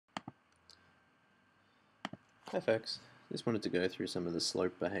Hi folks, just wanted to go through some of the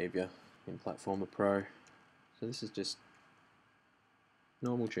slope behavior in Platformer Pro. So this is just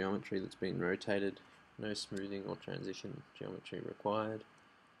normal geometry that's been rotated, no smoothing or transition geometry required.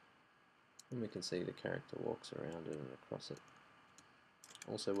 And we can see the character walks around it and across it.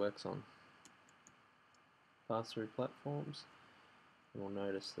 Also works on pass-through platforms. And we'll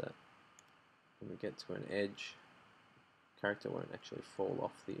notice that when we get to an edge, the character won't actually fall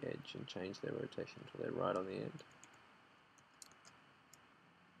off the edge and change their rotation until they're right on the end.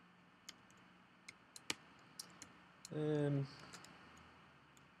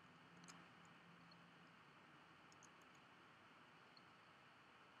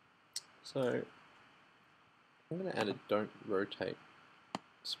 So I'm going to add a don't rotate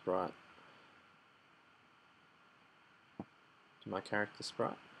sprite to my character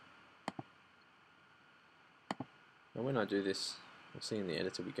sprite. Now when I do this, you'll see in the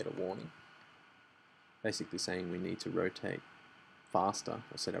editor we get a warning basically saying we need to rotate faster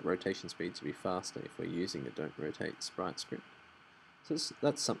or set up rotation speed to be faster if we're using the don't rotate sprite script. So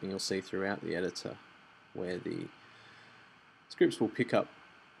that's something you'll see throughout the editor, where the scripts will pick up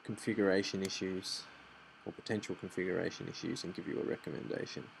configuration issues or potential configuration issues and give you a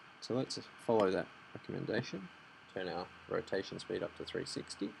recommendation. So let's follow that recommendation, turn our rotation speed up to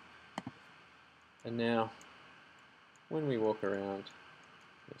 360, and now when we walk around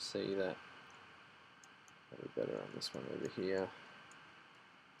you'll see that probably better on this one over here,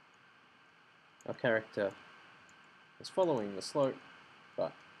 our character is following the slope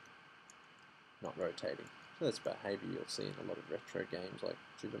but not rotating. So that's behavior you'll see in a lot of retro games like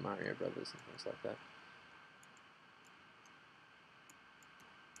Super Mario Brothers and things like that.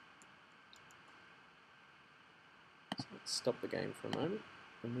 So let's stop the game for a moment,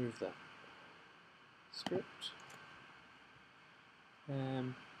 remove that script.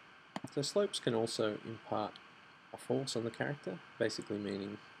 So slopes can also impart a force on the character, basically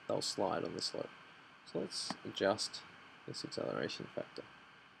meaning they'll slide on the slope. So let's adjust this acceleration factor.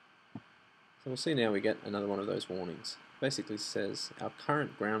 So we'll see now we get another one of those warnings. Basically says our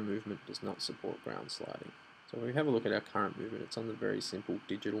current ground movement does not support ground sliding. So when we have a look at our current movement, it's on the very simple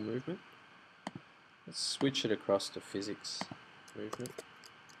digital movement. Let's switch it across to physics movement.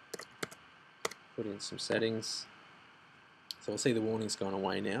 Put in some settings. So we'll see the warning's gone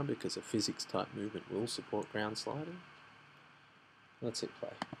away now because a physics type movement will support ground sliding. Let's hit play.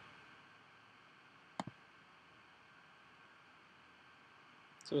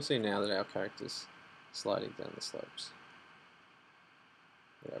 So we'll see now that our character's sliding down the slopes.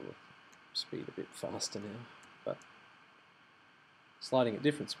 We're able to speed a bit faster now, but sliding at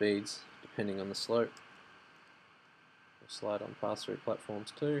different speeds depending on the slope. We'll slide on pass-through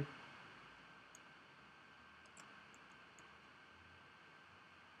platforms too.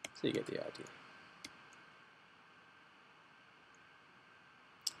 So you get the idea.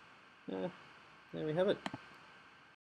 There we have it.